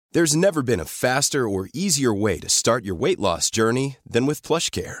There's never been a faster or easier way to start your weight loss journey than with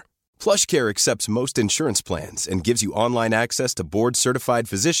PlushCare. PlushCare accepts most insurance plans and gives you online access to board-certified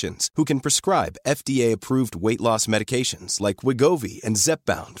physicians who can prescribe FDA-approved weight loss medications like Wegovy and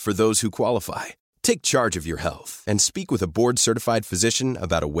Zepbound for those who qualify. Take charge of your health and speak with a board-certified physician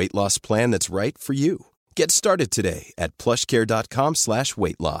about a weight loss plan that's right for you. Get started today at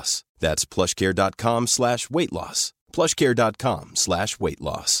plushcare.com/weight-loss. That's plushcare.com/weight-loss.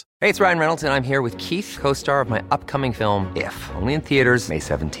 plushcare.com/weight-loss. Hey, it's Ryan Reynolds, and I'm here with Keith, co-star of my upcoming film, If, only in theaters May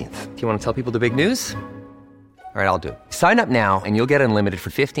 17th. Do you want to tell people the big news? All right, I'll do it. Sign up now and you'll get unlimited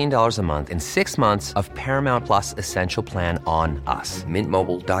for $15 a month and 6 months of Paramount Plus Essential Plan on us.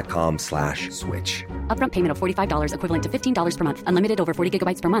 MintMobile.com/switch. Upfront payment of $45 equivalent to $15 per month. Unlimited over 40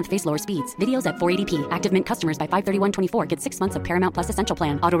 gigabytes per month. Face lower speeds. Videos at 480p. Active Mint customers by 531.24 get 6 months of Paramount Plus Essential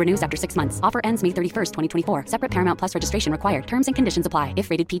Plan. Auto renews after 6 months. Offer ends May 31st, 2024. Separate Paramount Plus registration required. Terms and conditions apply if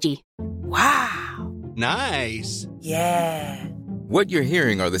rated PG. Wow. Nice. Yeah. What you're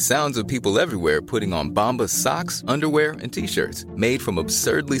hearing are the sounds of people everywhere putting on Bombas socks, underwear, and T-shirts made from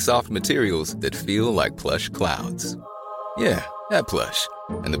absurdly soft materials that feel like plush clouds. Yeah, that plush.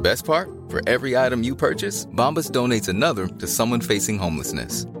 And the best part? For every item you purchase, Bombas donates another to someone facing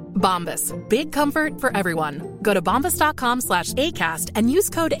homelessness. Bombas. Big comfort for everyone. Go to bombas.com/ACAST and use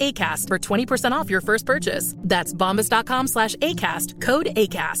code ACAST for 20% off your first purchase. That's bombas.com/ACAST. Code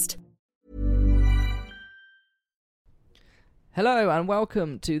ACAST. Hello and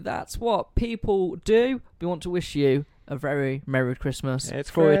welcome to That's What People Do. We want to wish you a very Merry Christmas. It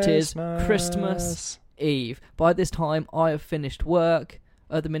is Christmas Eve. By this time, I have finished work.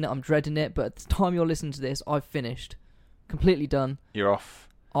 At the minute, I'm dreading it, but at the time you're listening to this, I've finished. Completely done. You're off.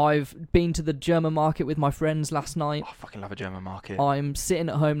 I've been to the German market with my friends last night. Oh, I fucking love a German market. I'm sitting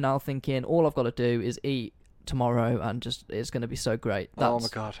at home now thinking, all I've got to do is eat tomorrow and just it's going to be so great. Oh my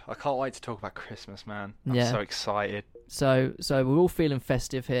god, I can't wait to talk about Christmas, man. I'm so excited. So we're all feeling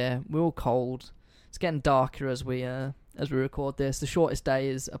festive here. We're all cold. It's getting darker as we record this. The shortest day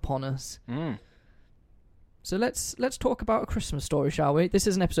is upon us. So let's talk about a Christmas story, shall we? This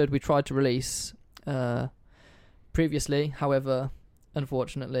is an episode we tried to release previously. However,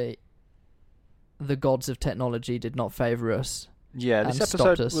 unfortunately, the gods of technology did not favour us. Yeah, this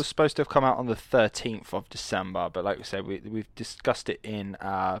episode was supposed to have come out on the 13th of December, but like we said, we've discussed it in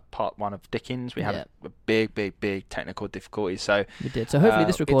part 1 of Dickens. We had a big technical difficulty, so we did. So hopefully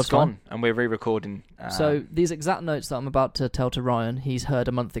this records it's gone, and we're re-recording. So these exact notes that I'm about to tell to Ryan, he's heard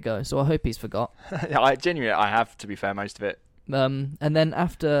a month ago, so I hope he's forgot. I have, to be fair, most of it. And then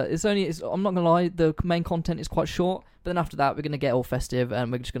after, I'm not going to lie, the main content is quite short, but then after that, we're going to get all festive,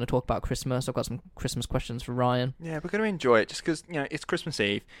 and we're just going to talk about Christmas. I've got some Christmas questions for Ryan. Yeah, we're going to enjoy it, just because, it's Christmas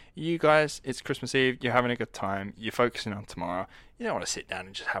Eve. You guys, it's Christmas Eve, you're having a good time, you're focusing on tomorrow. You don't want to sit down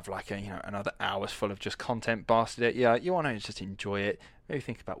and just have another hour's full of just content blasted at you. You want to just enjoy it. Maybe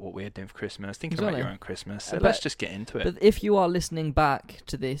think about what we're doing for Christmas. Think about your own Christmas. So let's just get into it. But if you are listening back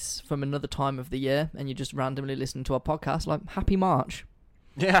to this from another time of the year and you just randomly listen to our podcast, happy March.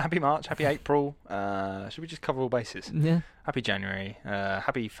 Yeah, happy March, happy April. Should we just cover all bases? Yeah. Happy January,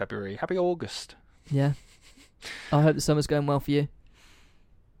 happy February, happy August. Yeah. I hope the summer's going well for you.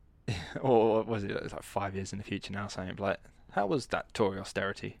 Or was it like 5 years in the future now? Saying like, how was that Tory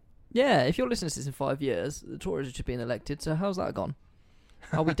austerity? Yeah, if you're listening to this in 5 years, the Tories have just been elected, so how's that gone?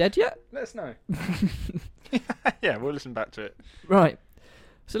 Are we dead yet? Let us know. Yeah, we'll listen back to it. Right.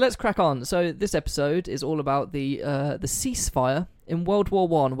 So let's crack on. So this episode is all about the ceasefire in World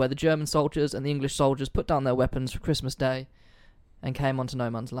War I, where the German soldiers and the English soldiers put down their weapons for Christmas Day and came onto no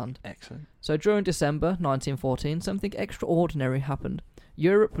man's land. Excellent. So during December 1914, something extraordinary happened.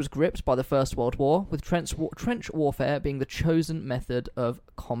 Europe was gripped by the First World War, with trench warfare being the chosen method of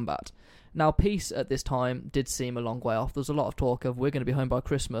combat. Now, peace at this time did seem a long way off. There was a lot of talk of we're going to be home by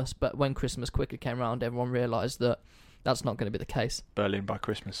Christmas, but when Christmas quickly came around, everyone realised that that's not going to be the case. Berlin by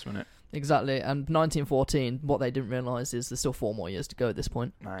Christmas, wasn't it? Exactly, and 1914, what they didn't realise is there's still 4 more years to go at this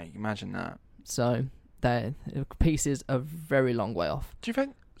point. Mate, imagine that. So, peace is a very long way off. Do you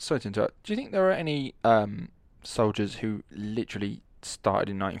think, sorry to interrupt, do you think there are any soldiers who literally started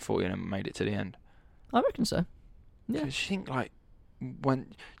in 1914 and made it to the end? I reckon so. Yeah. Because you think, do you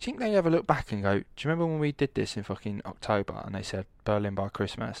think they ever look back and go, do you remember when we did this in fucking October and they said Berlin by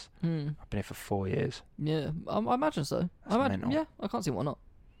Christmas? I've been here for 4 years. Yeah, I imagine so. Mental. Yeah, I can't see why not.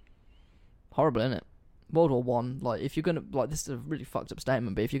 Horrible, isn't it? World War One, if you're gonna this is a really fucked up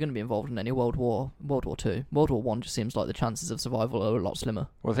statement, but if you're gonna be involved in any World War Two, World War One just seems like the chances of survival are a lot slimmer.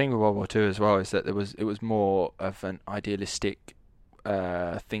 Well, the thing with World War Two as well is that it was more of an idealistic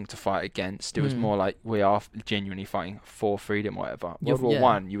thing to fight against. It was more like we are genuinely fighting for freedom or whatever. World War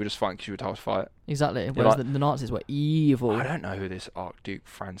One, you were just fighting because you were told to fight. Exactly. Whereas the Nazis were evil. I don't know who this Archduke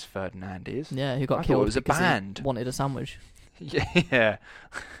Franz Ferdinand is. Yeah, who got I killed thought it was a because band. he wanted a sandwich. Yeah.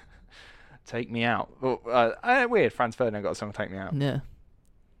 Take Me Out. Well, weird. Franz Ferdinand got a song, Take Me Out. Yeah.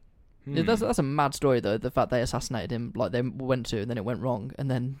 Yeah, that's a mad story though. The fact they assassinated him, like they went to, and then it went wrong,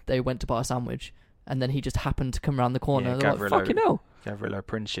 and then they went to buy a sandwich, and then he just happened to come around the corner. They're like, fucking hell. Gavrilo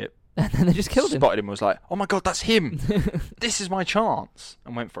Princip. And then they just killed him. Spotted him and was like, oh my god, that's him. This is my chance.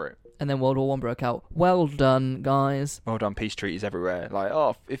 And went for it. And then World War One broke out. Well done, guys. Well done, peace treaties everywhere. Like,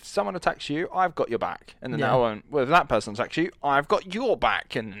 oh, if someone attacks you, I've got your back. And then if that person attacks you, I've got your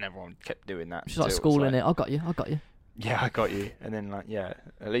back. And then everyone kept doing that. It's like school, innit? I got you. Yeah, I got you. And then, like, yeah,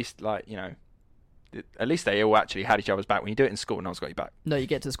 at least, like, you know, at least they all actually had each other's back. When you do it in school, no one's got your back. No, you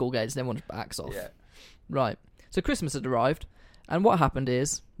get to the school gates and everyone's backs off. Yeah. Right. So Christmas had arrived, and what happened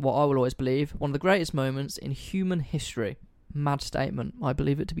is, what I will always believe, one of the greatest moments in human history. Mad statement. I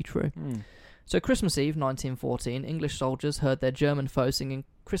believe it to be true. So Christmas Eve, 1914, English soldiers heard their German foes singing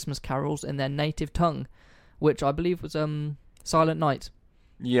Christmas carols in their native tongue, which I believe was Silent Night.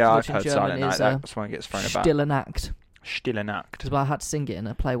 Yeah, I've heard Silent Night. That's when it gets thrown about. Stille Nacht. Stille Nacht. Because I had to sing it in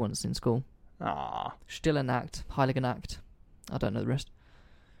a play once in school. Ah. Stille Nacht, Heilige Nacht. I don't know the rest.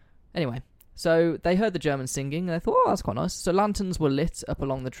 Anyway, so they heard the Germans singing, and they thought, oh, that's quite nice. So lanterns were lit up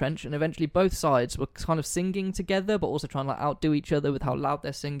along the trench, and eventually both sides were kind of singing together, but also trying to outdo each other with how loud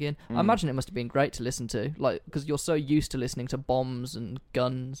they're singing. I imagine it must have been great to listen to, like, because you're so used to listening to bombs and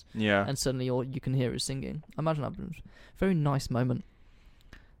guns, and suddenly you can hear it singing. I imagine that was a very nice moment.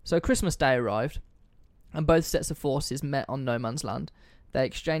 So Christmas Day arrived, and both sets of forces met on no man's land. They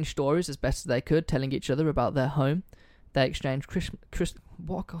exchanged stories as best as they could, telling each other about their home. They exchanged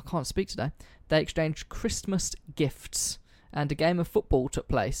I can't speak today. They exchanged Christmas gifts, and a game of football took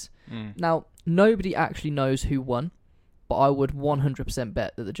place. Now, nobody actually knows who won, but I would 100%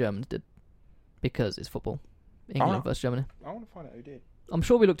 bet that the Germans did, because it's football. England versus Germany. I want to find out who did. I'm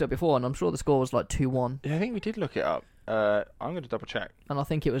sure we looked at it before, and I'm sure the score was like 2-1. Yeah, I think we did look it up. I'm going to double check. And I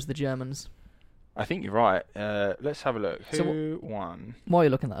think it was the Germans. I think you're right. Let's have a look. Who won? While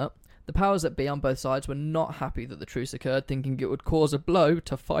you're looking that up, the powers that be on both sides were not happy that the truce occurred, thinking it would cause a blow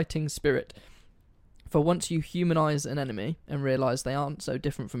to fighting spirit. For once you humanise an enemy and realise they aren't so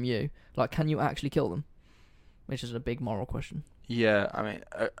different from you, like, can you actually kill them? Which is a big moral question. Yeah, I mean,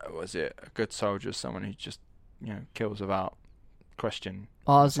 was it a good soldier, someone who just, kills without question?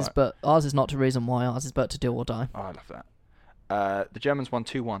 Ours is not to reason why, ours is but to do or die. Oh, I love that. The Germans won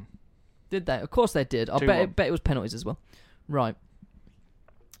 2-1. Did they? Of course they did. I 2-1. bet it was penalties as well. Right.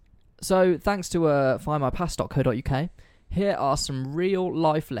 So, thanks to findmypast.co.uk, here are some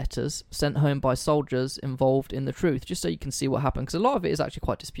real-life letters sent home by soldiers involved in the truth, just so you can see what happened, because a lot of it is actually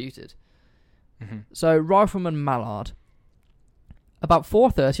quite disputed. So, Rifleman Mallard. About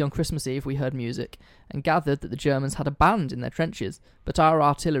 4:30 on Christmas Eve, we heard music and gathered that the Germans had a band in their trenches, but our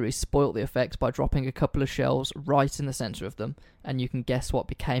artillery spoilt the effect by dropping a couple of shells right in the centre of them, and you can guess what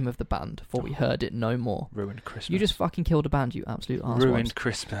became of the band, for we heard it no more. Ruined Christmas. You just fucking killed a band, you absolute arsewipes. Ruined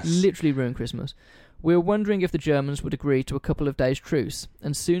Christmas. Literally ruined Christmas. We were wondering if the Germans would agree to a couple of days' truce,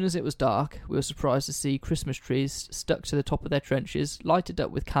 and soon as it was dark, we were surprised to see Christmas trees stuck to the top of their trenches, lighted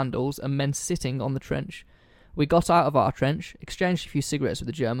up with candles, and men sitting on the trench. We got out of our trench, exchanged a few cigarettes with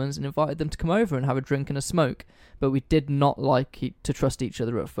the Germans, and invited them to come over and have a drink and a smoke, but we did not like to trust each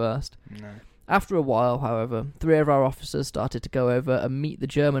other at first. No. After a while, however, 3 of our officers started to go over and meet the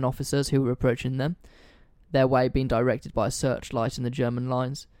German officers who were approaching them, their way being directed by a searchlight in the German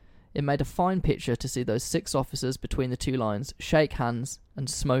lines. It made a fine picture to see those 6 officers between the 2 lines shake hands and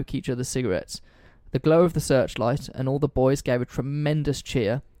smoke each other's cigarettes. The glow of the searchlight and all the boys gave a tremendous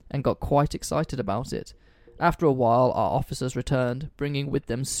cheer and got quite excited about it. After a while, our officers returned, bringing with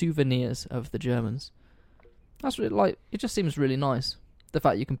them souvenirs of the Germans. That's really, it just seems really nice. The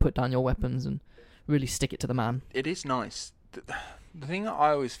fact you can put down your weapons and really stick it to the man. It is nice. The thing that I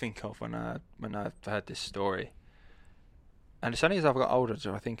always think of when I've heard this story, and it's only as I've got older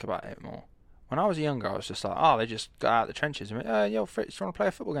do I think about it more. When I was younger, I was just like, they just got out of the trenches and went, yo, Fritz, do you want to play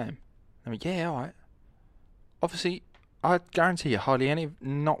a football game? I mean, yeah, alright. Obviously, I guarantee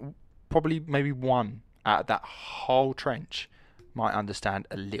you, probably maybe one out of that whole trench might understand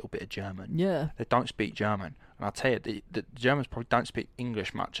a little bit of German. Yeah. They don't speak German. And I'll tell you, the Germans probably don't speak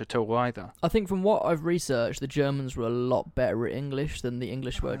English much at all either. I think from what I've researched, the Germans were a lot better at English than the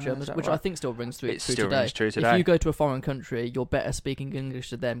English were at Germans, which right? I think still rings true today. If you go to a foreign country, you're better speaking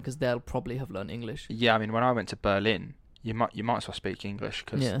English to them because they'll probably have learned English. Yeah, I mean, when I went to Berlin, you might as well speak English,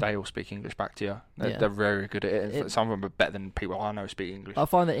 because Yeah. they all speak English back to you. Yeah. They're very good at it. Some of them are better than people I know speak English. I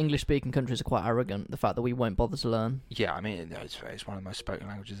find that English-speaking countries are quite arrogant. The fact that we won't bother to learn Yeah, I mean, it's one of the most spoken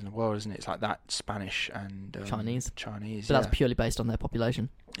languages in the world, isn't it? It's like that, Spanish and Chinese. Chinese, but that's purely based on their population.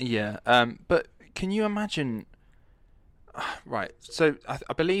 Yeah. But can you imagine? Right. So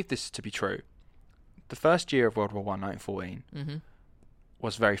I believe this to be true. The first year of World War One, 1914,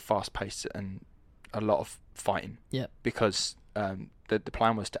 was very fast-paced and a lot of fighting. Yeah. Because the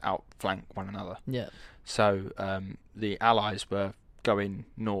plan was to outflank one another. Yeah. So the Allies were going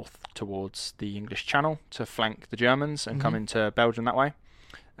north towards the English Channel to flank the Germans and come into Belgium that way.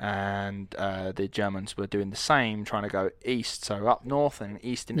 And the Germans were doing the same, trying to go east, so up north and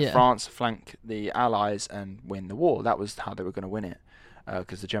east into France, flank the Allies and win the war. That was how they were going to win it,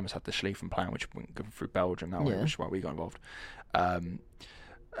 because the Germans had the Schlieffen plan, which went through Belgium that way, which is why we got involved.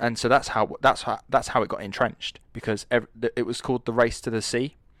 And so that's how it got entrenched, because it was called the race to the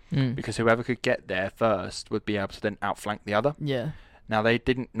sea, because whoever could get there first would be able to then outflank the other. Yeah. Now they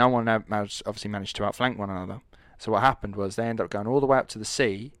didn't. No one obviously managed to outflank one another. So what happened was they ended up going all the way up to the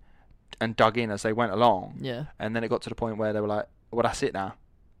sea and dug in as they went along. Yeah. And then it got to the point where they were like, well, that's it now.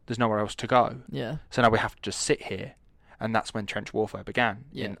 There's nowhere else to go. Yeah. So now we have to just sit here. And that's when trench warfare began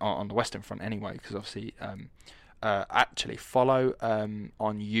on the Western Front anyway, because obviously actually follow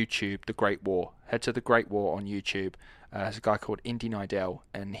on YouTube The Great War. Head to The Great War on YouTube. There's a guy called Indy Nidell,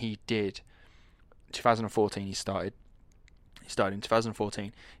 and he did 2014 he started in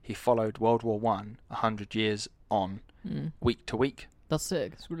 2014. He followed World War One 100 years on, week to week. That's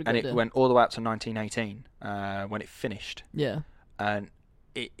sick. It's really good. And it idea. went all the way up to 1918 when it finished. Yeah. And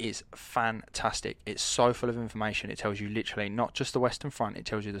it is fantastic. It's so full of information. It tells you literally not just the Western Front. It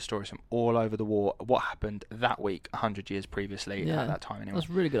tells you the stories from all over the war, what happened that week 100 years previously at that time anyway. That's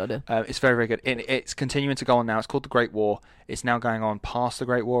a really good idea. It's very, very good. It's continuing to go on now. It's called The Great War. It's now going on past The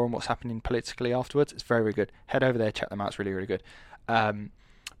Great War and what's happening politically afterwards. It's very, very good. Head over there, check them out. It's really, really good.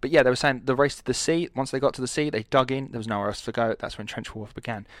 But yeah, they were saying the race to the sea, once they got to the sea, they dug in. There was nowhere else to go. That's when trench warfare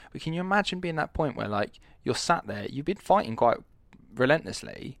began. But can you imagine being that point where, like, you're sat there, you've been fighting quite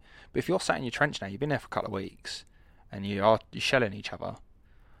relentlessly, but if you're sat in your trench now, you've been there for a couple of weeks, and you're shelling each other.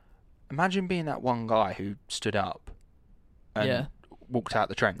 Imagine being that one guy who stood up and walked out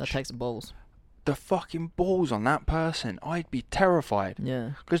the trench. That takes some balls. The fucking balls on that person. I'd be terrified.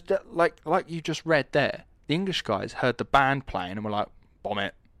 Yeah. Because, like you just read there, the English guys heard the band playing and were like, bomb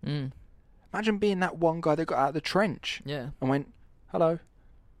it. Imagine being that one guy that got out of the trench and went, hello.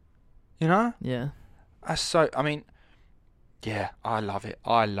 You know? Yeah. That's so, I mean, yeah, I love it.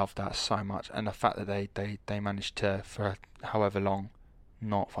 I love that so much. And the fact that they managed to, for however long,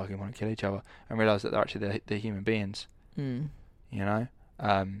 not fucking want to kill each other and realise that they're actually they're human beings. You know?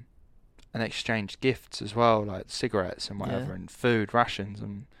 And they exchanged gifts as well, like cigarettes and whatever, and food, rations.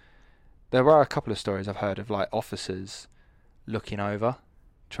 And there were a couple of stories I've heard of, like, officers looking over,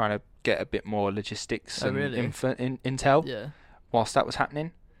 trying to get a bit more logistics and intel whilst that was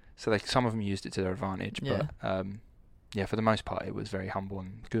happening. So some of them used it to their advantage, but for the most part, it was very humble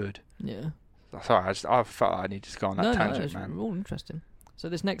and good. Yeah. Sorry, I felt like I needed to go on that tangent, man. All interesting. So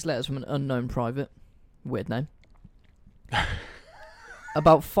this next letter is from an unknown private. Weird name.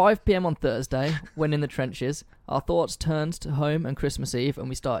 About 5 p.m. on Thursday, when in the trenches, our thoughts turned to home and Christmas Eve, and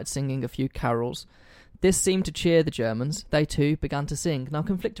we started singing a few carols. This seemed to cheer the Germans. They too began to sing. Now,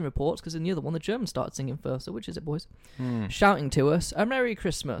 conflicting reports, because in the other one, the Germans started singing first. So which is it, boys? Shouting to us, "A Merry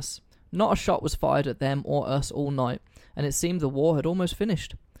Christmas." Not a shot was fired at them or us all night, and it seemed the war had almost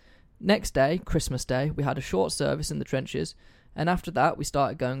finished. Next day, Christmas Day, we had a short service in the trenches, and after that we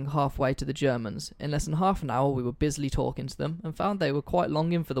started going halfway to the Germans. In less than half an hour we were busily talking to them, and found they were quite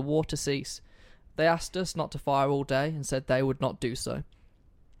longing for the war to cease. They asked us not to fire all day, and said they would not do so.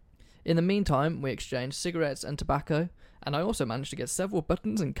 In the meantime, we exchanged cigarettes and tobacco, and I also managed to get several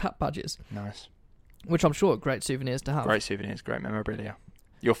buttons and cap badges. Nice. Which I'm sure are great souvenirs to have. Great souvenirs, great memorabilia.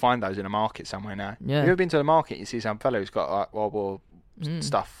 You'll find those in a market somewhere now. Yeah. Have you ever been to the market? You see some fellow who's got, like, World War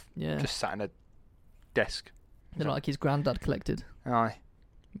stuff just sat in a desk. They're like his granddad collected. Aye.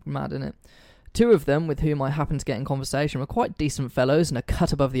 Mad, innit? Two of them, with whom I happened to get in conversation, were quite decent fellows and a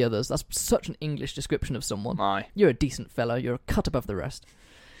cut above the others. That's such an English description of someone. Aye. You're a decent fellow, you're a cut above the rest.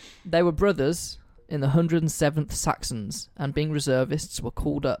 They were brothers in the 107th Saxons, and being reservists, were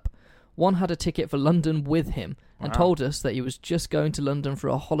called up. One had a ticket for London with him, and told us that he was just going to London for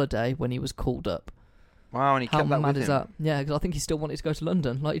a holiday when he was called up. Wow, and he kept that with him. How mad is that? Yeah, because I think he still wanted to go to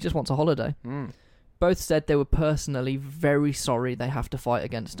London. Like, he just wants a holiday. Both said they were personally very sorry they have to fight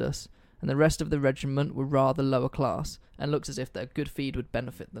against us, and the rest of the regiment were rather lower class, and looks as if their good feed would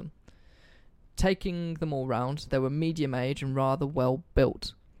benefit them. Taking them all round, they were medium age and rather well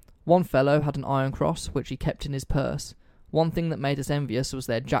built. One fellow had an iron cross, which he kept in his purse. One thing that made us envious was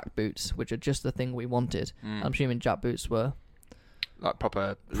their jack boots, which are just the thing we wanted. I'm assuming jack boots were like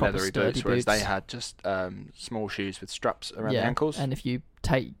proper leathery boots, whereas they had just small shoes with straps around the ankles. And if you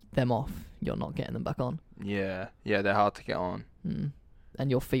take them off, you're not getting them back on. Yeah, they're hard to get on. And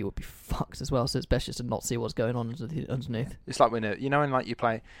your feet would be fucked as well, so it's best just to not see what's going on underneath. It's like when when you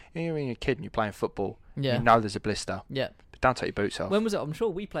play, when you're a kid and you're playing football, you know there's a blister. Yeah. But don't take your boots off. When was it? I'm sure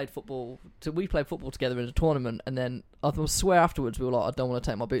we played football. We played football together in a tournament, and then I swear afterwards we were like, I don't want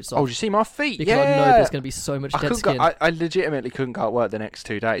to take my boots off. Oh, did you see my feet? Because I know there's going to be so much dead skin. I legitimately couldn't go to work the next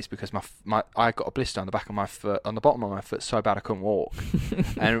 2 days because I got a blister on the back of my foot, on the bottom of my foot, so bad I couldn't walk.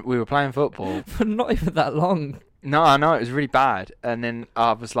 And we were playing football For not even that long. No, I know, it was really bad. And then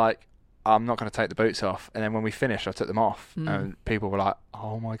I was like, I'm not going to take the boots off. And then when we finished, I took them off. And people were like,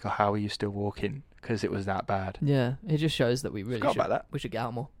 oh my God, how are you still walking? Because it was that bad. Yeah, it just shows that we really should get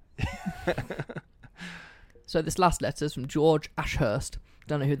out more. So this last letter is from George Ashurst.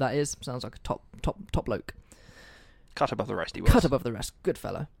 Don't know who that is. Sounds like a top bloke. Cut above the rest he was. Cut above the rest. Good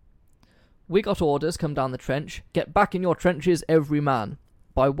fellow. We got orders, come down the trench. Get back in your trenches, every man.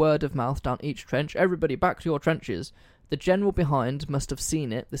 By word of mouth down each trench. Everybody back to your trenches. The general behind must have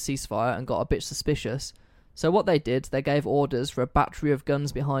seen it, the ceasefire, and got a bit suspicious. So what they did, they gave orders for a battery of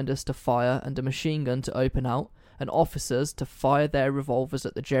guns behind us to fire and a machine gun to open out, and officers to fire their revolvers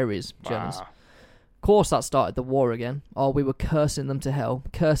at the Germans. Of course that started the war again. Oh, we were cursing them to hell,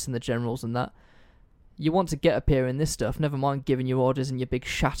 cursing the generals and that. You want to get up here in this stuff, never mind giving you orders in your big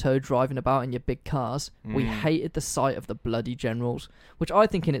chateau, driving about in your big cars. We hated the sight of the bloody generals, which I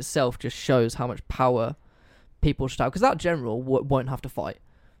think in itself just shows how much power people should have, because that general won't have to fight.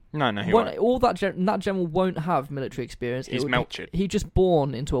 No, he won't. All that general won't have military experience. He's Melchett. He's just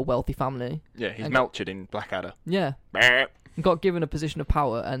born into a wealthy family. Yeah, he's Melchett in Blackadder. Yeah. Got given a position of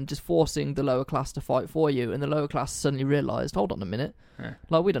power and just forcing the lower class to fight for you, and the lower class suddenly realised, hold on a minute,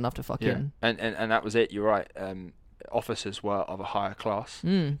 like we don't have to fucking... Yeah. And that was it, you're right. Officers were of a higher class.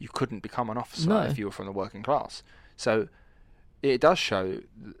 You couldn't become an officer if you were from the working class. So it does show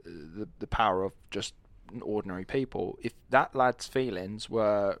the power of just ordinary people. If that lad's feelings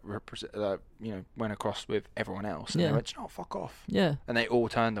were went across with everyone else, and they went, "Oh, fuck off," and they all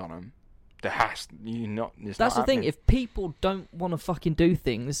turned on him. That's the thing. If people don't want to fucking do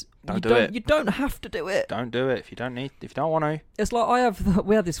things, you don't have to do it. Don't do it if you don't want to. It's like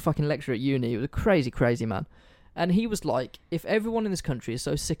we had this fucking lecturer at uni. He was a crazy man, and he was like, if everyone in this country is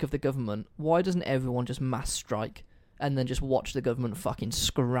so sick of the government, why doesn't everyone just mass strike and then just watch the government fucking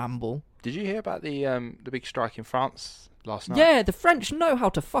scramble? Did you hear about the big strike in France last night? Yeah, the French know how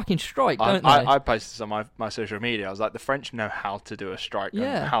to fucking strike, don't they? I posted this on my social media. I was like, the French know how to do a strike.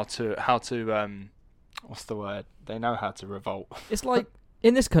 Yeah. And how to what's the word? They know how to revolt. It's like,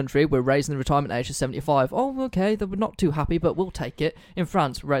 in this country, we're raising the retirement age to 75. Oh, okay, they were not too happy, but we'll take it. In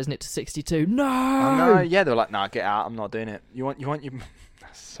France, we're raising it to 62. No! Oh, no, yeah, they were like, nah, get out, I'm not doing it. You want your...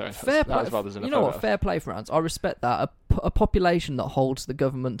 Fair play. You know what? Fair play, France. I respect that. A population that holds the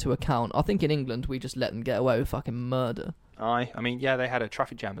government to account. I think in England we just let them get away with fucking murder. I mean, yeah, they had a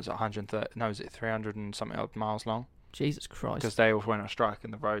traffic jam that was 300 and something odd miles long. Jesus Christ! Because they all went on strike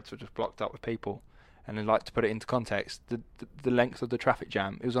and the roads were just blocked up with people. And I'd like to put it into context. The length of the traffic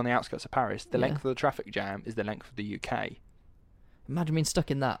jam, it was on the outskirts of Paris. The length of the traffic jam is the length of the UK. Imagine being stuck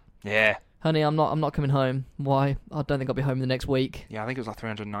in that. Yeah. Honey, I'm not coming home. Why? I don't think I'll be home in the next week. Yeah, I think it was like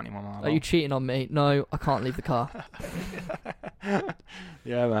 391 miles. Are you cheating on me? No, I can't leave the car.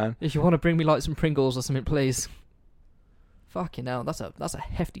 Yeah, man. If you want to bring me like some Pringles or something, please. Fucking hell, that's a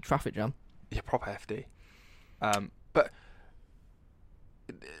hefty traffic jam. Yeah, proper hefty. But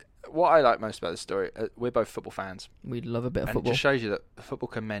what I like most about this story, we're both football fans. We love a bit of football. And it just shows you that football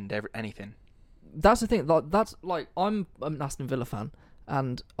can mend anything. That's the thing. I'm an Aston Villa fan.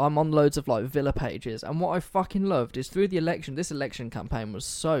 And I'm on loads of like Villa pages, and what I fucking loved is through the election, this election campaign was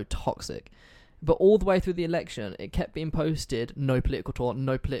so toxic, but all the way through the election, it kept being posted, no political talk,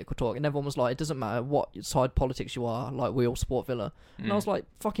 and everyone was like, it doesn't matter what side politics you are, like, we all support Villa. And I was like,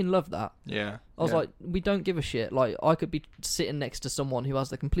 fucking love that. Yeah. I was like, we don't give a shit. Like, I could be sitting next to someone who has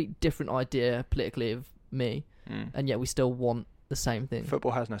the complete different idea politically of me, and yet we still want the same thing.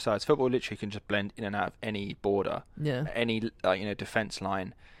 Football has no sides. Football literally can just blend in and out of any border, any defense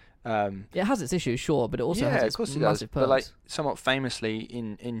line. It has its issues, sure, but it also has its massive perks. But like somewhat famously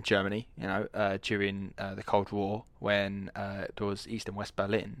in Germany, during the Cold War, when there was East and West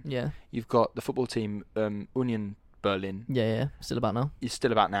Berlin, you've got the football team Union Berlin. Yeah, still about now. It's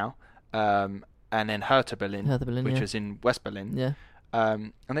still about now. And then Hertha Berlin, which was in West Berlin. Yeah.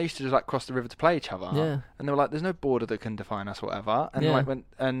 And they used to just like cross the river to play each other. Yeah. And they were like, "There's no border that can define us, whatever." And Yeah.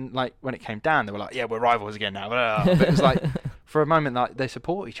 when it came down, they were like, "Yeah, we're rivals again now." But it was like, for a moment, like they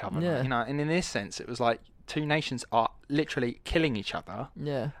support each other. Yeah. You know, and in this sense, it was like two nations are literally killing each other.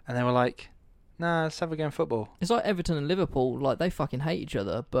 Yeah. And they were like, "Nah, let's have a game of football." It's like Everton and Liverpool, like they fucking hate each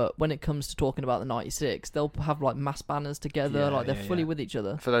other, but when it comes to talking about the 96, they'll have like mass banners together, Yeah, like they're yeah, fully yeah. with each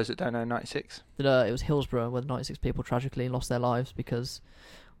other. For those that don't know, 96. It was Hillsborough where the 96 people tragically lost their lives because,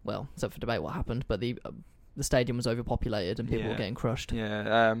 well, it's up for debate what happened, but the stadium was overpopulated and people were getting crushed.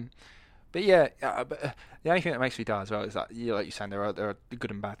 Yeah. But yeah, the only thing that makes me die as well is that, like you're saying, there are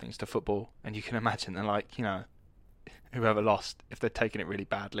good and bad things to football, and you can imagine that, like, you know, whoever lost, if they're taking it really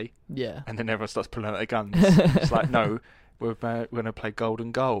badly, Yeah. and then everyone starts pulling out their guns, it's like, no, we're going to play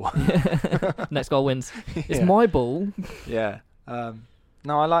golden goal. Next goal wins. It's Yeah. my ball. Yeah. No,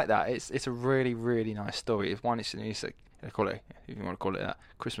 I like that. It's a really, really nice story. It's call it, if you want to call it that,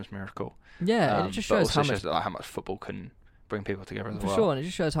 Christmas miracle. Yeah, and it just but shows also how much shows like, how much football can bring people together as for well. sure, and it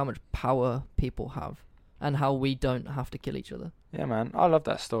just shows how much power people have and how we don't have to kill each other. Yeah, man, I love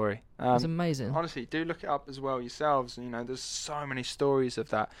that story. It's amazing. Honestly, do look it up as well yourselves. You know, there's so many stories of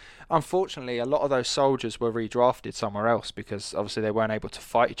that. Unfortunately, a lot of those soldiers were redrafted somewhere else because obviously they weren't able to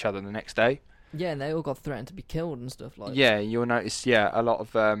fight each other the next day. Yeah, and they all got threatened to be killed and stuff like. Yeah, you'll notice. Yeah, a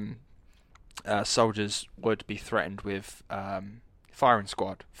lot of soldiers would be threatened with firing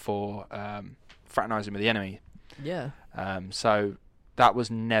squad for fraternising with the enemy. Yeah. So that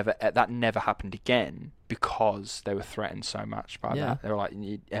never happened again because they were threatened so much by that. They were like,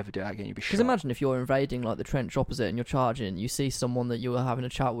 "You ever do that again, you'd be shot." Because imagine if you're invading like the trench opposite and you're charging, you see someone that you were having a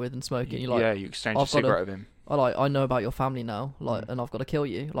chat with and smoking. You're like, yeah, you exchange a cigarette with him. I know about your family now, like, and I've got to kill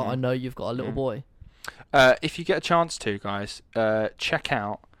you. Like, I know you've got a little boy. If you get a chance to, guys, check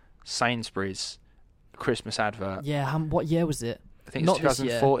out Sainsbury's Christmas advert. Yeah, what year was it? I think it's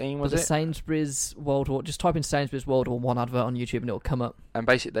 2014, was it? it? Sainsbury's World War. Just type in Sainsbury's World War One advert on YouTube and it'll come up. And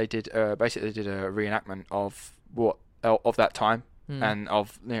basically, they did a reenactment of that time, and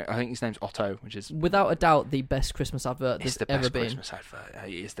of, you know, I think his name's Otto, which is without a doubt the best Christmas advert there's ever been. Christmas advert.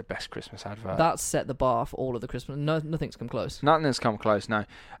 It is the best Christmas advert. That set the bar for all of the Christmas. Nothing's come close. Nothing has come close, no.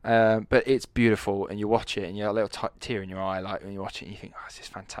 But it's beautiful, and you watch it, and you have a little tear in your eye, like when you watch it, and you think, "Oh, this is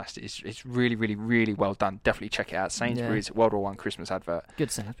fantastic." It's really, really, really well done. Definitely check it out. Sainsbury's World War One Christmas advert.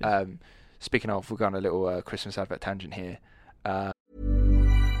 Good Sainsbury's. Speaking of, we're going on a little Christmas advert tangent here.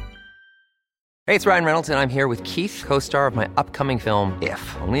 Hey, it's Ryan Reynolds, and I'm here with Keith, co-star of my upcoming film,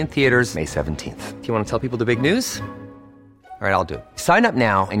 If, only in theaters May 17th. Do you want to tell people the big news? All right, I'll do it. Sign up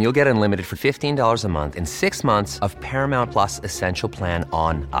now and you'll get unlimited for $15 a month and 6 months of Paramount Plus Essential Plan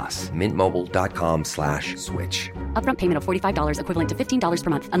on us. MintMobile.com/switch. Upfront payment of $45 equivalent to $15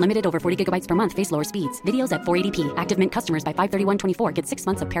 per month. Unlimited over 40 gigabytes per month. Face lower speeds. Videos at 480p. Active Mint customers by 531.24 get 6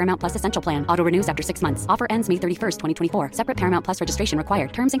 months of Paramount Plus Essential Plan. Auto renews after 6 months. Offer ends May 31st, 2024. Separate Paramount Plus registration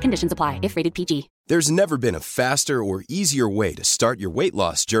required. Terms and conditions apply if rated PG. There's never been a faster or easier way to start your weight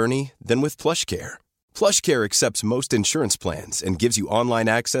loss journey than with PlushCare. PlushCare accepts most insurance plans and gives you online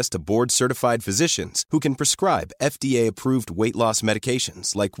access to board-certified physicians who can prescribe FDA-approved weight loss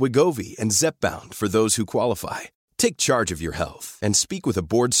medications like Wegovy and Zepbound for those who qualify. Take charge of your health and speak with a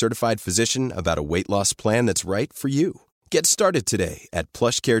board-certified physician about a weight loss plan that's right for you. Get started today at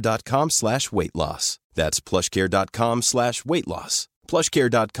plushcare.com/weightloss. That's plushcare.com/weightloss.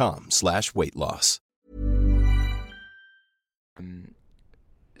 plushcare.com/weightloss.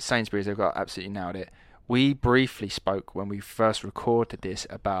 Sainsbury's have got absolutely nailed it. We briefly spoke when we first recorded this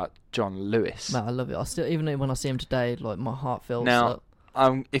about John Lewis. Man, I love it. I still, even when I see him today, like my heart fills now,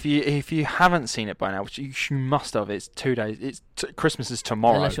 up. If you haven't seen it by now, which you must have, it's 2 days. Christmas is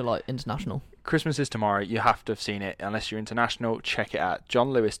tomorrow. Unless you're like international. Christmas is tomorrow. You have to have seen it. Unless you're international, check it out. John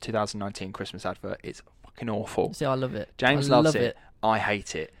Lewis 2019 Christmas advert. It's fucking awful. See, I love it. James loves it. I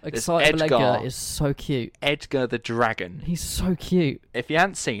hate it. Excitable Edgar is so cute. Edgar the Dragon. He's so cute. If you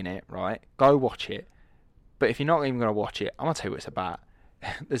haven't seen it, right, go watch it. But if you're not even going to watch it, I'm going to tell you what it's about.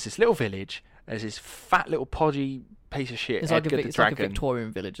 There's this little village. There's this fat little podgy piece of shit, it's Edgar like the Dragon. Like a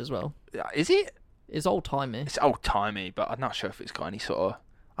Victorian village as well. Is it? It's old-timey. It's old-timey, but I'm not sure if it's got any sort of...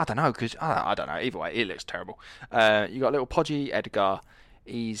 I don't know, because... I don't know. Either way, it looks terrible. You got little podgy Edgar.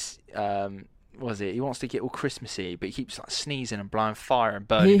 He's... what is it? He wants to get all Christmassy, but he keeps like sneezing and blowing fire and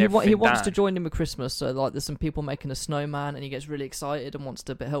burning everything He wants down. to join in with Christmas, so like there's some people making a snowman, and he gets really excited and wants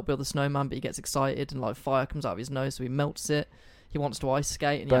to help build the snowman, but he gets excited and like fire comes out of his nose, so he melts it. He wants to ice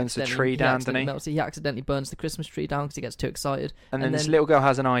skate and burns the tree down, doesn't he? Melts it. He accidentally burns the Christmas tree down because he gets too excited. And then this little girl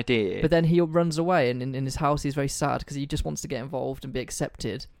has an idea. But then he runs away, and in his house he's very sad because he just wants to get involved and be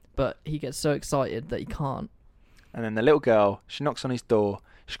accepted, but he gets so excited that he can't. And then the little girl, she knocks on his door.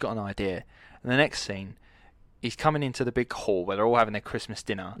 She's got an idea. And the next scene, he's coming into the big hall where they're all having their Christmas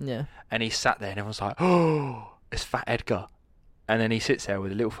dinner. Yeah. And he's sat there and everyone's like, oh, it's Fat Edgar. And then he sits there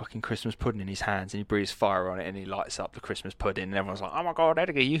with a little fucking Christmas pudding in his hands and he breathes fire on it and he lights up the Christmas pudding and everyone's like, oh my God,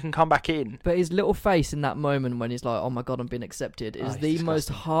 Edgar, you can come back in. But his little face in that moment when he's like, oh my God, I'm being accepted is the disgusting. most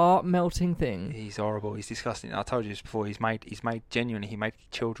heart-melting thing. He's horrible. He's disgusting. I told you this before. He made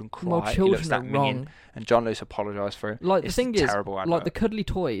children cry. Well, He children looks that are minion. wrong. And John Lewis apologised for it. Like, It's the thing a is, terrible advert. like, the cuddly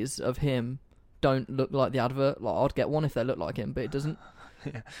toys of him don't look like the advert. Like, I'd get one if they look like him, but it doesn't.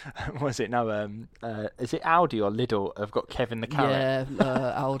 What is it? No, is it Aldi or Lidl have got Kevin the Carrot?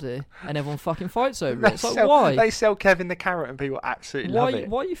 Yeah, Aldi. And everyone fucking fights over it. It's like, why? They sell Kevin the Carrot and people absolutely love it.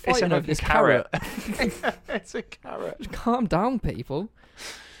 Why are you It's fighting an over this carrot. carrot? It's a carrot. Just calm down, people.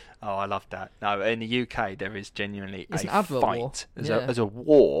 Oh, I love that. No, in the UK, there is genuinely It's a an advert fight. war. There's a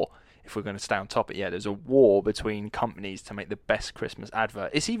war. If we're going to stay on topic, there's a war between companies to make the best Christmas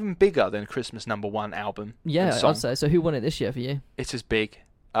advert. It's even bigger than Christmas #1 album. Yeah, song. I'd say. So who won it this year for you? It's as big.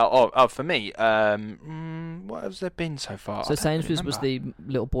 For me, what has there been so far? So I don't Sainsbury's really was the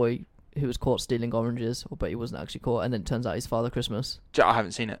little boy who was caught stealing oranges, but he wasn't actually caught, and then it turns out he's Father Christmas. I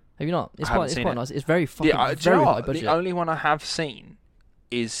haven't seen it. Have you not? It's I haven't quite seen it. nice. It's very fucking Do you very know high what? budget. The only one I have seen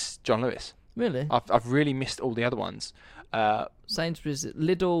is John Lewis. Really? I've really missed all the other ones. Sainsbury's,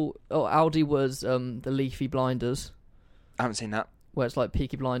 Lidl, Aldi was the Leafy Blinders, I haven't seen that. where it's like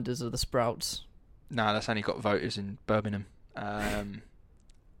Peaky Blinders or the Sprouts. No, that's only got voters in Birmingham.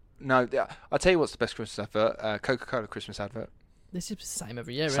 No, I'll tell you what's the best Christmas advert. Coca-Cola Christmas advert. This is the same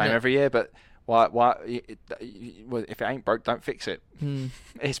every year, Same isn't it? every year, but why? Well, if it ain't broke, don't fix it.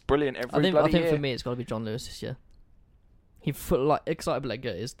 It's brilliant every I bloody think year. for me it's got to be John Lewis this year. Excitable Edgar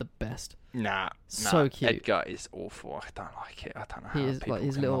is the best. Nah, So cute. Edgar is awful. I don't like it. I don't know how He is people like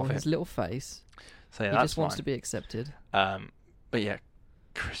his can love his it. little face. So yeah, He that's just wants fine. to be accepted. But yeah,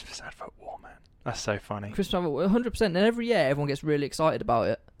 Christmas advert war, man. That's so funny. Christmas 100%, and every year everyone gets really excited about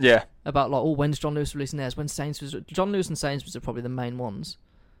it. Yeah. About like, when's John Lewis releasing theirs? When Sainsbury's, John Lewis and Sainsbury's are probably the main ones,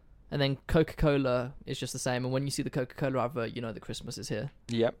 and then Coca-Cola is just the same. And when you see the Coca-Cola advert, you know that Christmas is here.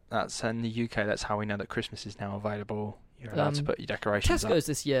 Yep, that's in the UK. That's how we know that Christmas is now available. You're allowed to put your decorations Tesco's up.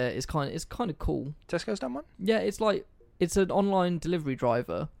 this year is kind of cool. Tesco's done one? Yeah, it's an online delivery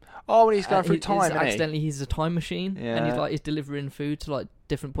driver. Oh, when he's going through time, isn't he? Accidentally, he's a time machine, and Yeah. he's delivering food to like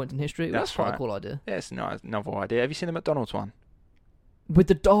different points in history. That's quite right. a cool idea. Yeah, it's a nice, novel idea. Have you seen the McDonald's one? With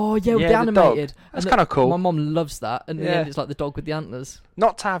the with the Yeah, the dog. animated. That's And kinda cool. My mum loves that, and in the Yeah. end, it's like the dog with the antlers.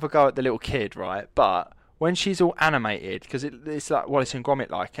 Not to have a go at the little kid, right? But when she's all animated, because it's like Wallace and Gromit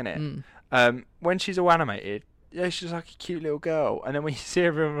like, isn't it? When she's all animated, yeah, she's like a cute little girl. And then when you see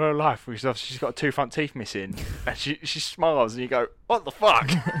her in real life, she's got 2 front teeth missing, and she smiles, and you go, "What the fuck?"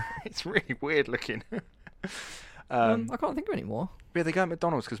 It's really weird looking. I can't think of any more. Yeah, they go at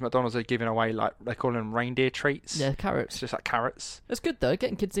McDonald's because McDonald's are giving away, like, they call them reindeer treats. Yeah, It's carrots. just like carrots. It's good though,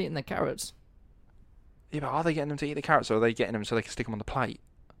 getting kids eating their carrots. Yeah, but are they getting them to eat the carrots, or are they getting them so they can stick them on the plate?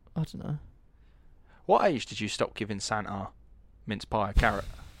 I don't know. What age did you stop giving Santa mince pie, carrot,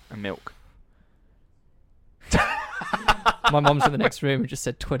 and milk? My mum's in the next room and just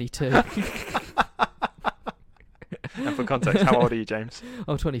said 22. And for context, how old are you, James?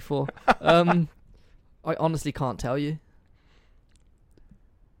 I'm 24. I honestly can't tell you.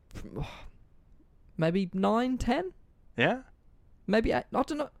 Maybe 9, 10? Yeah? Maybe 8. I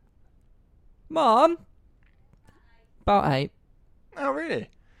don't know. Mum? About 8. Oh, really?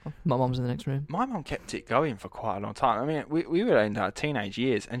 My mum's in the next room. My mum kept it going for quite a long time. I mean, we were in our teenage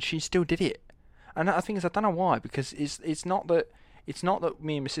years, and she still did it. And the thing is, I don't know why, because it's not that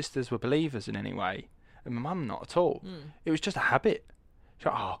me and my sisters were believers in any way, and my mum not at all. It was just a habit. She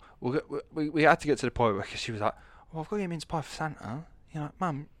was like, we had to get to the point where she was like, "Oh, I've got to get mince pie for Santa." You're like,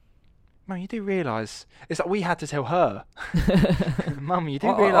 Mum, you do realise it's like we had to tell her. Mum, you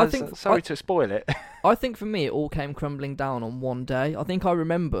do realise. Sorry to spoil it. I think for me, it all came crumbling down on one day. I think I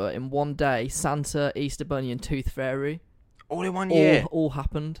remember in one day, Santa, Easter Bunny, and Tooth Fairy. All in one year. All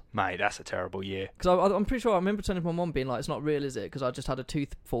happened. Mate, that's a terrible year. Because I'm pretty sure I remember turning to my mum being like, "It's not real, is it?" Because I just had a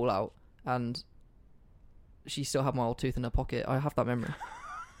tooth fall out, and she still had my old tooth in her pocket. I have that memory.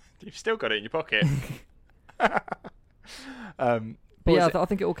 You've still got it in your pocket. But yeah, I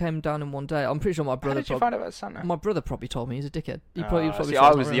think it all came down in one day. I'm pretty sure my brother. How did you find out about Santa? My brother probably told me. He's a dickhead. He See, probably I sure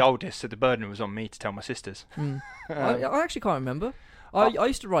was it's the not oldest, so the burden was on me to tell my sisters. real. I actually can't remember. I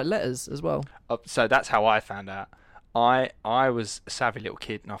used to write letters as well. So that's how I found out. I was a savvy little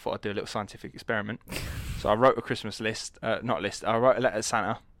kid, and I thought I'd do a little scientific experiment. So I wrote a Christmas list, I wrote a letter to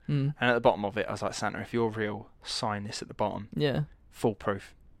Santa, and at the bottom of it, I was like, "Santa, if you're real, sign this at the bottom. Yeah.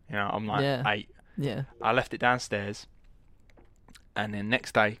 Foolproof." You know, I'm like 8. Yeah. I left it downstairs, and then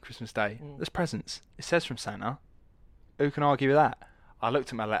next day, Christmas Day, there's presents. It says from Santa. Who can argue with that? I looked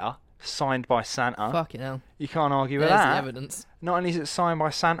at my letter, signed by Santa. Fucking hell. You can't argue with There's that. the evidence. Not only is it signed by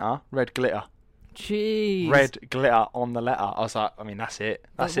Santa, red glitter. Jeez. Red glitter on the letter. I was like, I mean, that's it.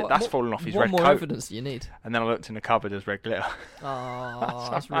 That's it. That's falling off his red What coat. more evidence do you need? And then I looked in the cupboard, there's red glitter. Oh,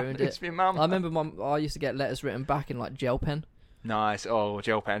 that's ruined it. It's my mum. I remember I used to get letters written back in like gel pen. Nice. Oh,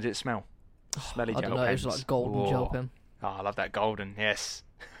 gel pen. Did it smell? Smelly I gel don't know, pens. it was like golden gel pen. Oh, I love that golden. Yes.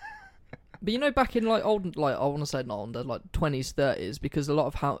 But you know, back in like old, like I want to say not older, like 20s, 30s, because a lot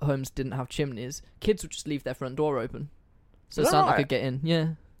of homes didn't have chimneys, kids would just leave their front door open, so Santa Right. could get in. Yeah.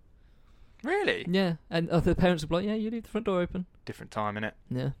 Really? Yeah, and other parents would be like, "Yeah, you leave the front door open." Different time, innit?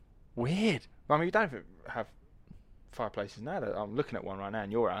 Yeah. Weird. I mean, we don't have fireplaces now. I'm looking at one right now in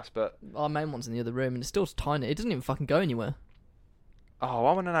your house, but Our main one's in the other room, and it's still tiny. It doesn't even fucking go anywhere. oh,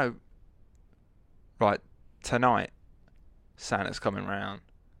 I want to know. Right, tonight, Santa's coming round.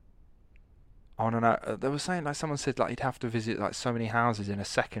 I want to know. They were saying like someone said like you'd have to visit like so many houses in a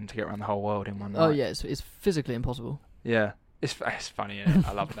second to get around the whole world in one night. Oh yeah, it's physically impossible. Yeah. It's funny, isn't it?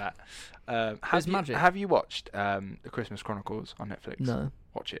 I love that. It's magic. Have you watched The Christmas Chronicles on Netflix? No.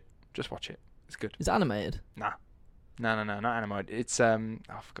 Watch it. Just watch it. It's good. Is it animated? Nah. No, not animated. It's oh,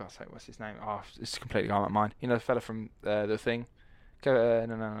 for God's sake, what's his name? Oh, it's completely gone out of my mind. You know the fella from The Thing?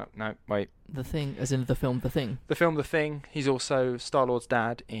 No, wait. The Thing, as in the film The Thing. The film The Thing. He's also Star-Lord's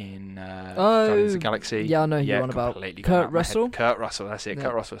dad in Guardians of the Galaxy. Yeah, I know who you're on about. Completely Kurt gone out of my Russell? head. Kurt Russell, that's it. Yeah.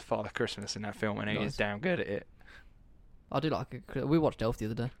 Kurt Russell was Father Christmas in that film, and he is Nice. damn good at it. I do like it. We watched Elf the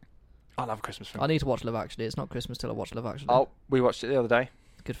other day. I love a Christmas film. I need to watch Love Actually. It's not Christmas till I watch Love Actually. Oh, we watched it the other day.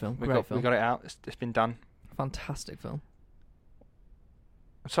 Good film. We Great film. got it out. It's been done. Fantastic film.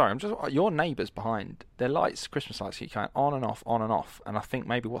 I'm sorry, I'm just your neighbours behind. Their lights, Christmas lights, keep going on and off. And I think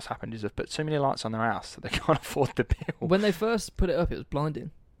maybe what's happened is they've put too many lights on their house that they can't afford the bill. When they first put it up, it was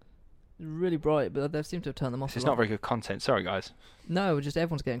blinding. Really bright, but they seem to have turned them off. It's not very good content. Sorry, guys. No, just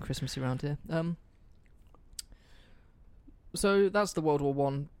everyone's getting Christmassy around here. So that's the World War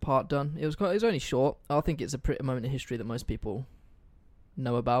One part done. It was only short. I think it's a pretty moment in history that most people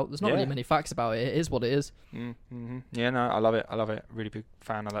know about. There's not really many facts about it. It is what it is. Mm-hmm. Yeah, no, I love it. Really big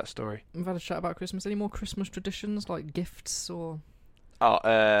fan of that story. We've had a chat about Christmas. Any more Christmas traditions like gifts or?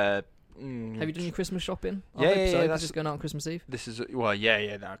 Have Have you done your Christmas shopping? Yeah, I hope so, yeah. 'cause it's going out on Christmas Eve. This is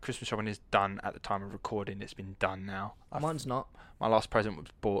yeah. No, Christmas shopping is done at the time of recording. It's been done now. Mine's not. My last present was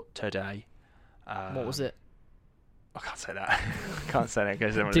bought today. What was it? I can't say that. I can't say that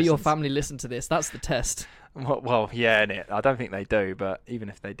because Do your family listen to this? That's the test. Well, yeah, innit? I don't think they do, but even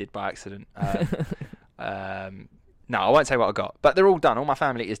if they did by accident, no, I won't say what I got. But they're all done. All my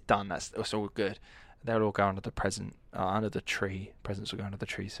family is done. That's all good. They'll all go under the tree. Presents will go under the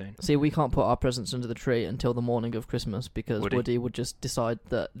tree soon. See, we can't put our presents under the tree until the morning of Christmas because Woody would just decide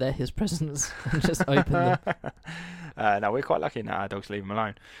that they're his presents and just open them. No, we're quite lucky now. Our dogs leave them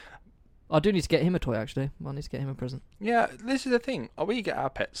alone. I do need to get him a toy, actually. I need to get him a present. Yeah, this is the thing. We get our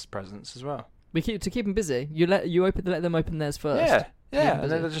pets presents as well. We keep to keep them busy. Let them open theirs first. Yeah, and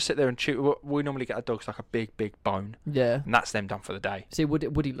then they'll just sit there and chew. We normally get our dogs like a big bone. Yeah. And that's them done for the day. See,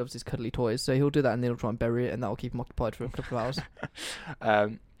 Woody loves his cuddly toys, so he'll do that and then he'll try and bury it, and that'll keep him occupied for a couple of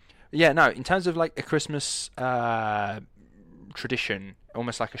hours. Yeah, no, in terms of like a Christmas tradition,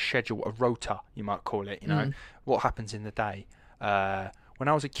 almost like a schedule, a rota, you might call it, you know, what happens in the day. When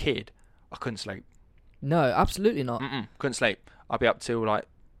I was a kid, I couldn't sleep. No, absolutely not. Couldn't sleep. I'd be up till like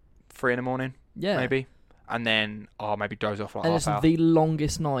 3 a.m, Yeah. maybe. And then I'll maybe doze off like and half it's hour. the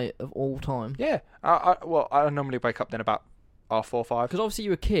longest night of all time. Yeah. I normally wake up then about 4 or 5. Because obviously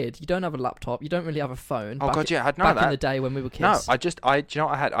you're a kid, you don't have a laptop, you don't really have a phone. Oh, God, yeah, I had none of Back in that. the day when we were kids. No, do you know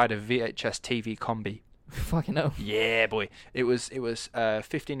what I had? I had a VHS TV combi. Fucking hell. Yeah, boy. It was a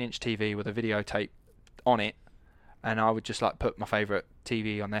 15-inch TV with a videotape on it, and I would just like put my favourite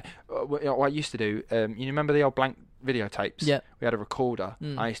TV on there. What I used to do, you remember the old blank videotapes? Yeah. We had a recorder.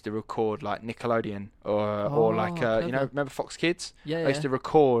 I used to record like Nickelodeon or like you know, remember Fox Kids? Yeah. I used to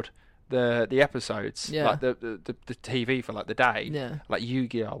record the episodes, Yeah. like the TV for like the day, Yeah. like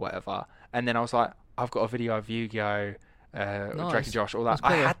Yu-Gi-Oh or whatever. And then I was like, I've got a video of Yu-Gi-Oh, Drake and Josh, all that. That's I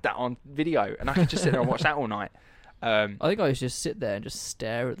clever. had that on video, and I could just sit there and watch that all night. I think I used to just sit there and just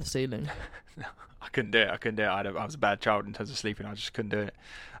stare at the ceiling. I couldn't do it. I was a bad child in terms of sleeping. I just couldn't do it.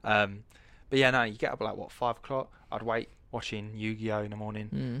 But yeah, no, you get up at like 5 o'clock. I'd wait watching Yu-Gi-Oh in the morning,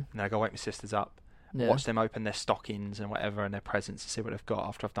 and then I go wake my sisters up, watch them open their stockings and whatever and their presents to see what they've got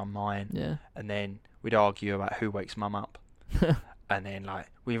after I've done mine. Yeah. And then we'd argue about who wakes mum up. And then like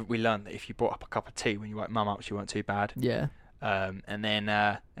we learned that if you brought up a cup of tea when you woke mum up, she weren't too bad. Yeah. And then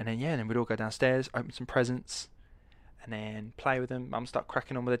we'd all go downstairs, open some presents, and then play with them. Mum start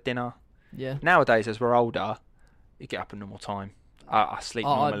cracking on with the dinner. Yeah. Nowadays, as we're older, you get up at normal time. I sleep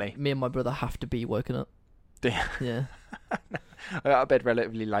normally. Me and my brother have to be woken up. Yeah. I go to bed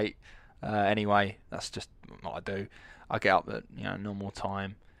relatively late. Anyway, that's just what I do. I get up at normal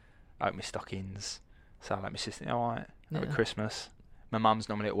time, open my stockings. So I let my sister, all right, have a Christmas. My mum's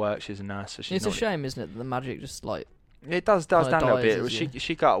normally at work. She's a nurse, so she's. It's a shame, isn't it? That the magic just like. It does down a little bit. You.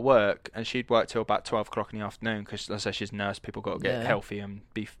 She got to work and she'd work till about 12 o'clock in the afternoon because, as I say, she's a nurse. People got to get healthy and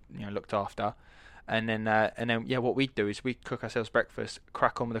be looked after. And then what we'd do is we'd cook ourselves breakfast,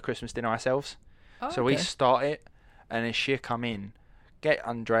 crack on with the Christmas dinner ourselves. Oh, so we start it, and then she'd come in, get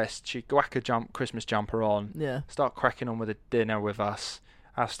undressed, she'd whack a Christmas jumper on, start cracking on with the dinner with us.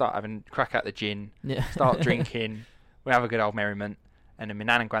 I'll start crack out the gin, start drinking, we'll have a good old merriment, and then my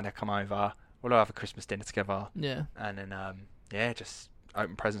nan and granddad come over, we'll all have a Christmas dinner together. Yeah. And then, just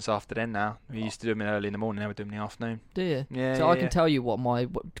open presents after then now. We used to do them early in the morning, now we do them in the afternoon. Do you? Yeah. So I can tell you what my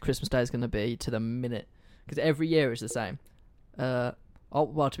Christmas day is going to be to the minute, because every year is the same.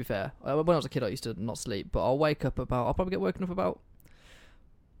 Well, to be fair, when I was a kid I used to not sleep, but I'll probably get woken up about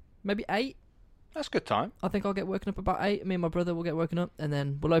maybe 8. That's a good time. I think I'll get woken up about 8. Me and my brother will get woken up, and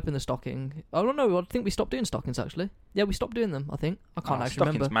then we'll open the stocking. I don't know. I think we stopped doing stockings, actually. Yeah, we stopped doing them, I think. I can't actually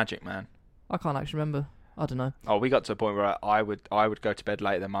remember. Stockings magic, man. I can't actually remember. I don't know. Oh, we got to a point where I would go to bed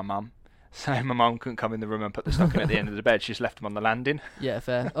later than my mum. So my mum couldn't come in the room and put the stocking at the end of the bed. She just left them on the landing. Yeah,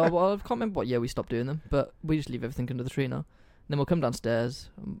 fair. Oh, well, I can't remember what year we stopped doing them, but we just leave everything under the tree now. Then we'll come downstairs,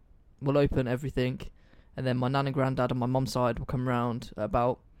 we'll open everything, and then my nan and granddad on my mum's side will come round at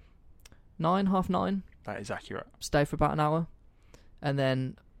about 9, half 9. That is accurate. Stay for about an hour, and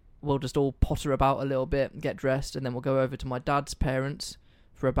then we'll just all potter about a little bit, get dressed, and then we'll go over to my dad's parents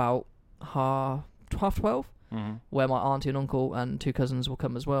for about half 12, where my auntie and uncle and 2 cousins will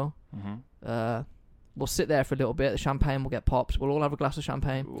come as well. We'll sit there for a little bit. The champagne will get popped. We'll all have a glass of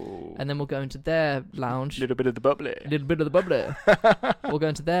champagne. Ooh. And then we'll go into their lounge. Little bit of the bubbly. We'll go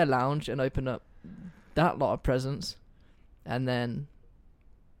into their lounge and open up that lot of presents. And then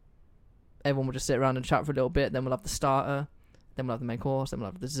everyone will just sit around and chat for a little bit. Then we'll have the starter. Then we'll have the main course. Then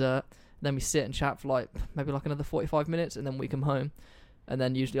we'll have the dessert. Then we sit and chat for maybe another 45 minutes. And then we come home. And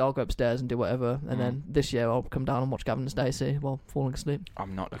then usually I'll go upstairs and do whatever. And then this year I'll come down and watch Gavin and Stacey while falling asleep.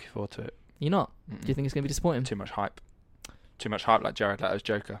 I'm not looking forward to it. You're not? Do you think it's going to be disappointing? Too much hype. Too much hype like Jared Leto's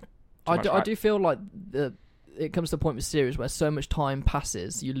Joker. I do feel like it comes to a point with series where so much time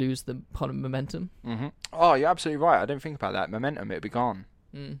passes, you lose the kind of momentum. Oh, you're absolutely right. I didn't think about that. Momentum, it'll be gone.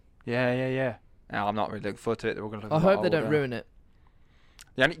 Yeah. No, I'm not really looking forward to it. They're all going to look I hope they don't ruin it.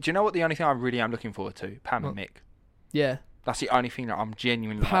 Do you know what the only thing I really am looking forward to? Pam and Mick. Yeah. That's the only thing that I'm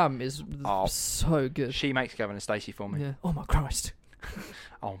genuinely Pam is so good. She makes Gavin and Stacey for me. Yeah. Oh my Christ.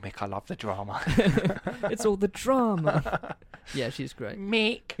 Oh, Mick, I love the drama. It's all the drama. Yeah, she's great.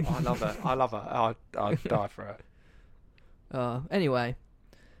 Mick. Oh, I love her. I'd die for her. Anyway.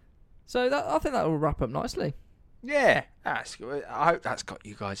 So I think that will wrap up nicely. Yeah. I hope that's got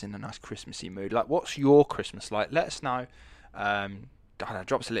you guys in a nice Christmassy mood. Like, what's your Christmas like? Let us know. I don't know,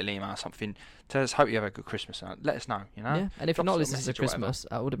 drop us a little email or something. Tell us, hope you have a good Christmas. Let us know, you know? Yeah, and if you're not listening to Christmas,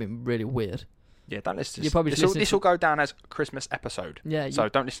 that would have been really weird. Yeah, don't listen to this. This will go down as Christmas episode. Yeah. So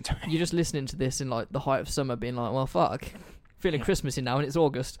don't listen to it. You're just listening to this in the height of summer being like, well, fuck. Feeling Christmassy now and it's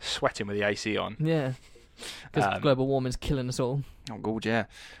August. Sweating with the AC on. Yeah. Because global warming's killing us all. Oh, God, yeah.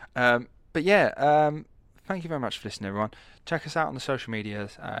 But yeah, thank you very much for listening, everyone. Check us out on the social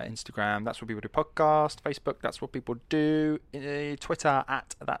medias, Instagram, That's What People Do Podcast, Facebook, That's What People Do, Twitter,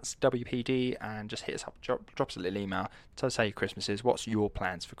 That's WPD, and just hit us up, drop us a little email, tell us how your Christmas is, what's your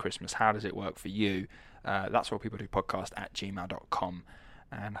plans for Christmas, how does it work for you, That's What People Do Podcast @gmail.com.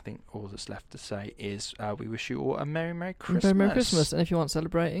 And I think all that's left to say is we wish you all a Merry Christmas. Merry Christmas, and if you aren't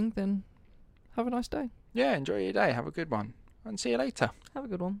celebrating, then have a nice day. Yeah, enjoy your day, have a good one, and see you later. Have a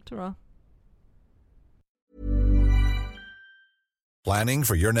good one, ta-ra. Planning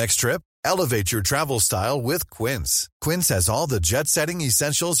for your next trip? Elevate your travel style with Quince. Quince has all the jet-setting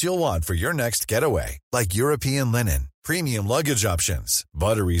essentials you'll want for your next getaway, like European linen, premium luggage options,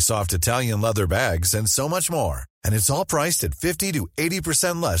 buttery soft Italian leather bags, and so much more. And it's all priced at 50 to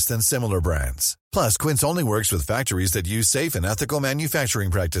 80% less than similar brands. Plus, Quince only works with factories that use safe and ethical manufacturing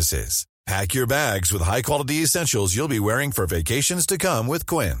practices. Pack your bags with high-quality essentials you'll be wearing for vacations to come with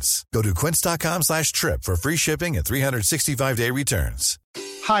Quince. Go to quince.com/trip for free shipping and 365-day returns.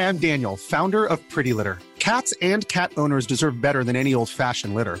 Hi, I'm Daniel, founder of Pretty Litter. Cats and cat owners deserve better than any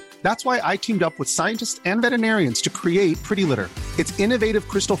old-fashioned litter. That's why I teamed up with scientists and veterinarians to create Pretty Litter. Its innovative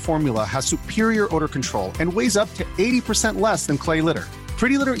crystal formula has superior odor control and weighs up to 80% less than clay litter.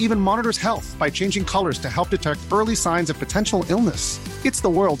 Pretty Litter even monitors health by changing colors to help detect early signs of potential illness. It's the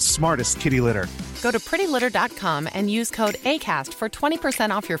world's smartest kitty litter. Go to prettylitter.com and use code ACAST for 20%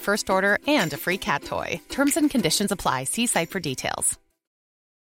 off your first order and a free cat toy. Terms and conditions apply. See site for details.